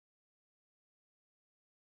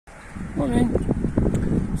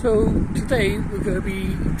Morning. So today we're going to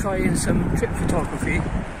be trying some trick photography.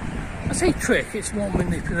 I say trick, it's more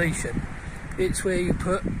manipulation. It's where you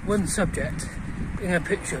put one subject in a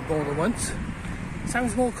picture more than once.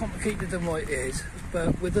 Sounds more complicated than what it is,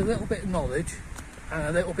 but with a little bit of knowledge and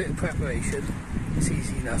a little bit of preparation, it's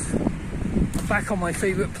easy enough. I'm back on my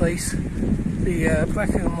favourite place, the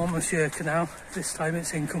Brecon and Monmouthshire Canal. This time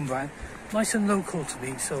it's in Cumbrae. Nice and local to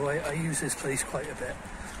me, so I use this place quite a bit.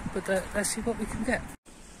 But let's see what we can get.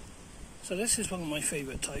 So this is one of my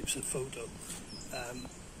favourite types of photo.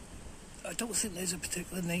 I don't think there's a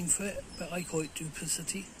particular name for it, but I call it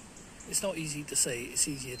Duplicity. It's not easy to say, it's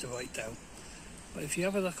easier to write down. But if you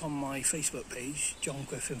have a look on my Facebook page, John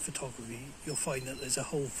Griffin Photography, you'll find that there's a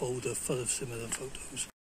whole folder full of similar photos.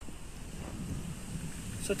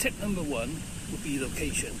 So tip number one would be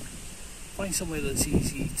location. Find somewhere that's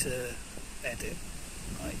easy to edit.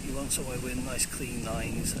 Right, you want somewhere with nice clean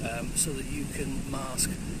lines so that you can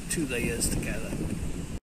mask two layers together.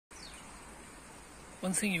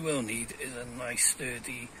 One thing you will need is a nice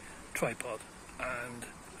sturdy tripod and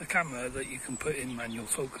a camera that you can put in manual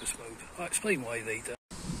focus mode. I'll explain why later.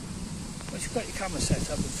 Once you've got your camera set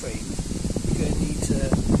up and framed, you're going to need to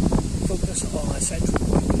focus on a central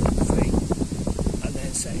point of the frame and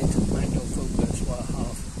then set it to manual focus while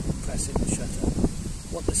half pressing the shutter.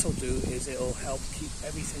 What this will do is it will help keep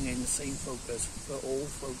everything in the same focus for all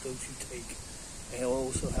photos you take, and it will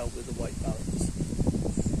also help with the white balance.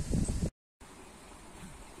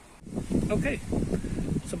 Okay,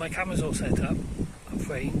 so my camera's all set up, I'm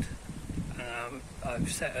framed,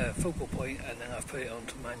 I've set a focal point and then I've put it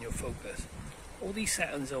onto manual focus. All these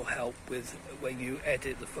settings will help with when you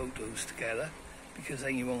edit the photos together, because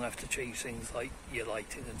then you won't have to change things like your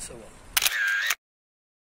lighting and so on.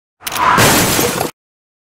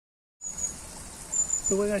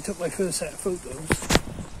 So when I took my first set of photos,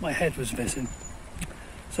 my head was missing.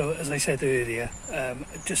 So as I said earlier,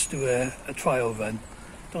 just do a trial run.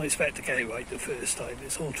 Don't expect to get it right the first time.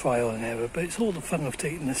 It's all trial and error, but it's all the fun of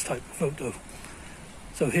taking this type of photo.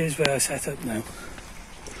 So here's where I set up now.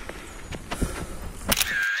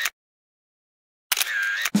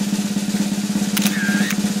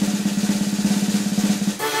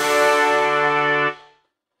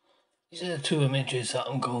 These are the two images that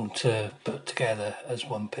I'm going to put together as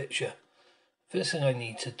one picture. First thing I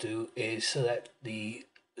need to do is select the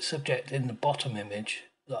subject in the bottom image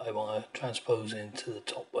that I want to transpose into the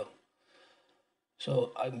top one.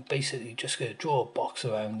 So I'm basically just going to draw a box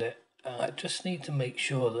around it, and I just need to make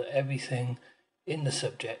sure that everything in the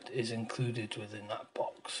subject is included within that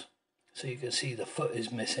box. So you can see the foot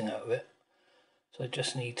is missing out of it. So I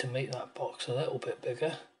just need to make that box a little bit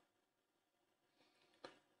bigger.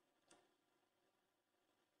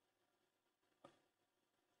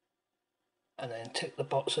 And then tick the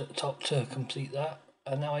box at the top to complete that.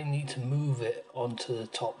 And now I need to move it onto the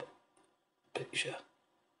top picture.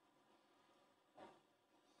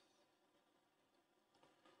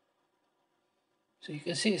 So you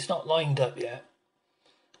can see it's not lined up yet.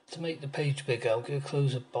 To make the page bigger, I'm going to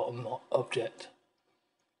close the bottom object.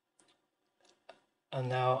 And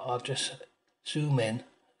now I'll just zoom in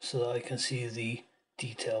so that I can see the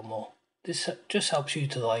detail more. This just helps you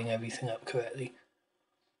to line everything up correctly.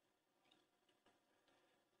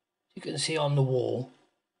 You can see on the wall,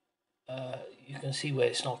 you can see where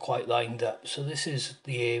it's not quite lined up. So this is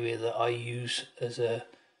the area that I use as a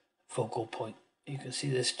focal point. You can see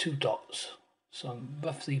there's two dots. So I'm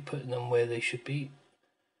roughly putting them where they should be.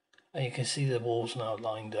 And you can see the wall's now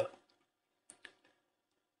lined up.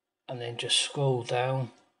 And then just scroll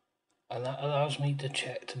down. And that allows me to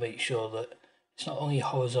check to make sure that it's not only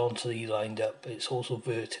horizontally lined up, but it's also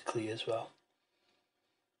vertically as well.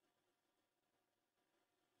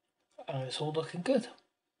 And it's all looking good.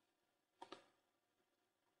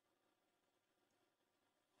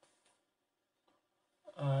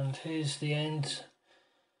 And here's the end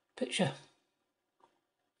picture.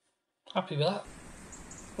 Happy with that.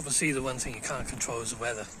 Obviously the one thing you can't control is the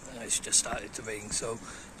weather, and it's just started to rain, so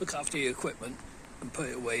look after your equipment and put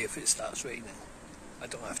it away if it starts raining. I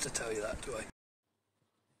don't have to tell you that, do I?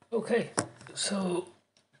 Okay, so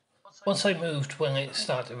once I moved when it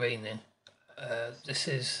started raining, this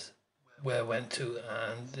is where I went to,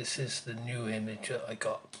 and this is the new image that I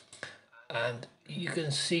got. And you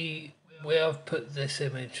can see where I've put this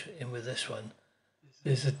image in with this one,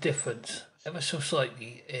 there's a difference ever so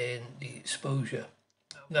slightly in the exposure.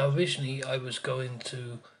 Now originally I was going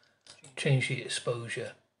to change the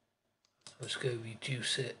exposure. I was going to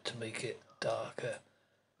reduce it to make it darker,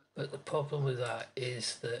 but the problem with that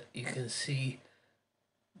is that you can see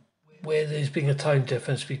where there's been a time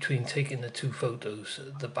difference between taking the two photos,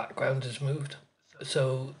 the background has moved.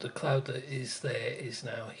 So the cloud that is there is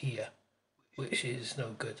now here, which is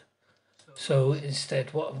no good. So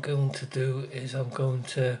instead what I'm going to do is I'm going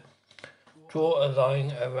to draw a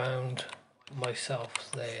line around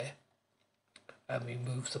myself there and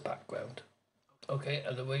remove the background. Okay,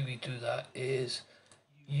 and the way we do that is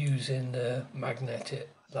using the magnetic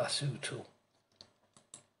lasso tool.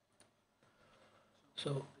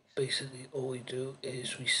 So basically all we do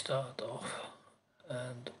is we start off,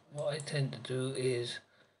 and what I tend to do is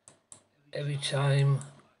every time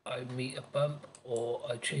I meet a bump or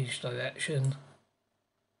I change direction,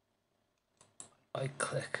 I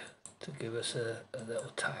click to give us a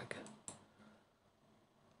little tag.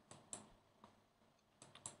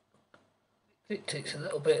 It takes a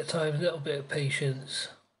little bit of time, a little bit of patience,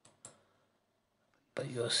 but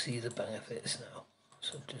you'll see the benefits now.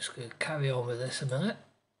 So I'm just going to carry on with this a minute.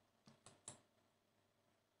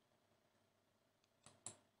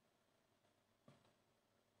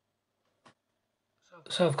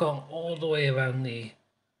 So I've gone all the way around the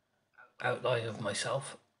outline of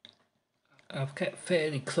myself. I've kept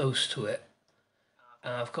fairly close to it,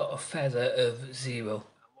 and I've got a feather of 0.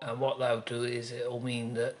 And what that'll do is it'll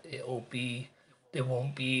mean that there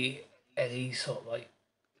won't be any sort of like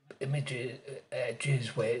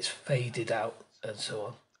edges where it's faded out and so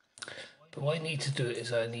on. But what I need to do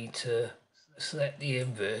is I need to select the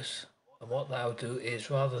inverse, and what that'll do is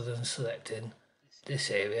rather than selecting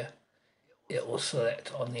this area, it will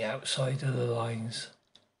select on the outside of the lines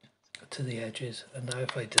to the edges. And now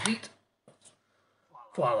if I delete,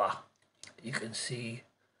 voila, you can see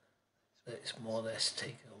that it's more or less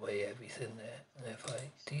taken away everything there. And if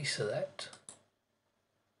I deselect,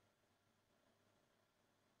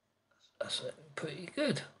 that's pretty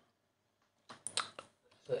good.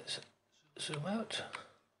 Let's zoom out.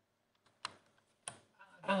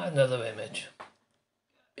 And another image.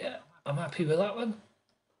 Yeah, I'm happy with that one.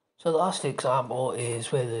 So the last example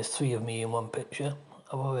is where there's 3 of me in one picture.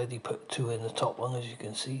 I've already put 2 in the top one, as you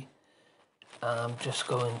can see. And I'm just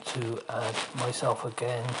going to add myself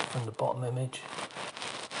again from the bottom image.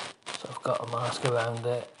 So I've got a mask around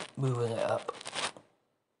it, moving it up.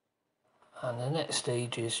 And the next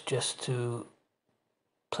stage is just to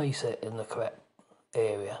place it in the correct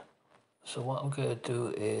area. So what I'm going to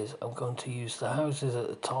do is I'm going to use the houses at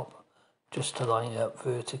the top just to line it up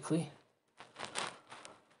vertically.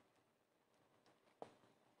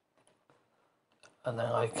 And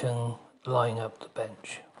then I can line up the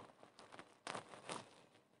bench.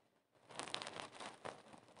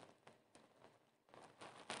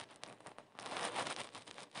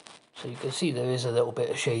 So you can see there is a little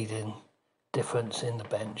bit of shading difference in the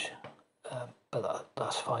bench, but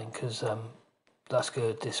that's fine because that's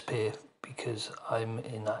going to disappear because I'm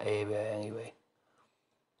in that area anyway.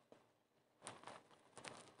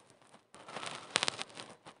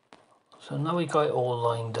 So now we got it all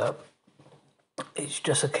lined up. It's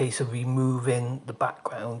just a case of removing the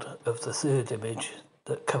background of the third image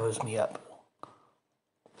that covers me up.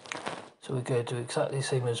 So we're going to do exactly the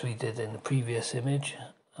same as we did in the previous image,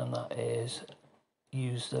 and that is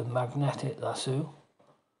use the magnetic lasso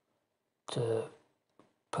to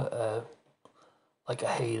put like a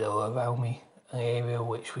halo around me, an area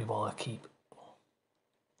which we want to keep.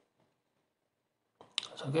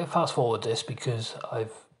 So I'm going to fast forward this because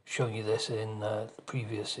I've shown you this in the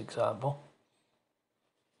previous example.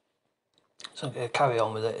 So I'm going to carry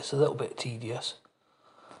on with it. It's a little bit tedious,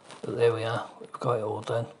 but there we are, we've got it all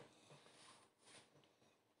done.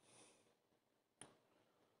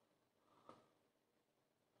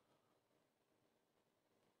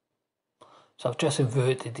 So I've just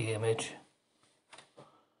inverted the image.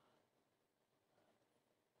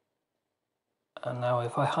 And now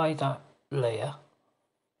if I hide that layer,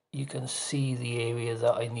 you can see the area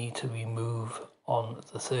that I need to remove on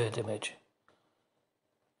the third image.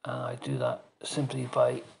 And I do that simply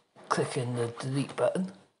by clicking the delete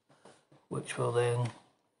button, which will then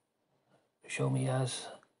show me as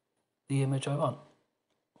the image I want.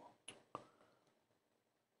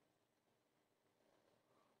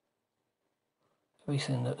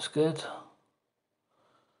 Everything looks good. So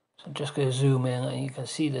I'm just going to zoom in, and you can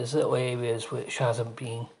see there's little areas which hasn't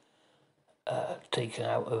been taken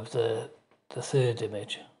out of the third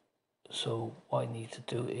image. So what I need to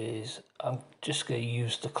do is I'm just going to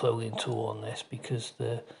use the cloning tool on this because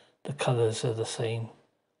the colours are the same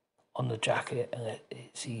on the jacket and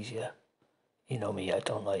it's easier. You know me, I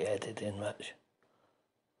don't like editing much.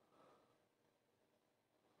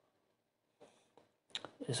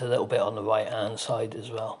 There's a little bit on the right hand side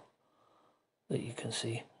as well that you can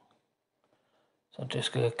see. So I'm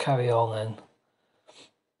just going to carry on and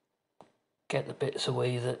get the bits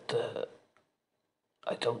away that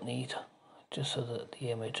I don't need, just so that the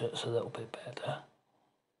image looks a little bit better.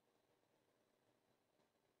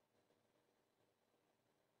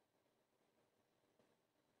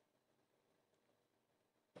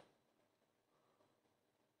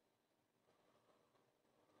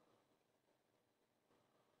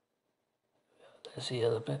 There's the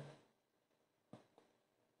other bit.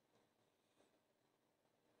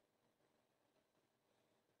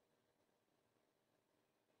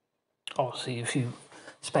 Obviously, if you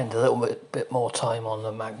spend a little bit more time on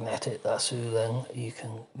the magnetic lasso, then you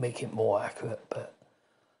can make it more accurate, but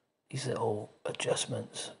these little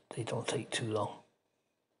adjustments, they don't take too long.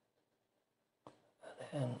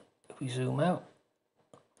 And then if we zoom out,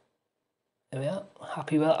 there we are,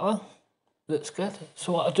 happy with that one, looks good.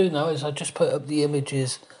 So what I'll do now is I'll just put up the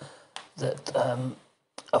images that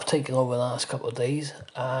I've taken over the last couple of days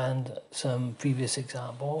and some previous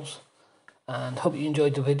examples, and hope you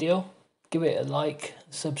enjoyed the video. Give it a like,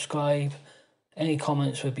 subscribe, any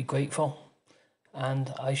comments would be grateful,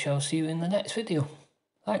 and I shall see you in the next video.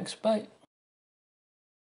 Thanks, bye.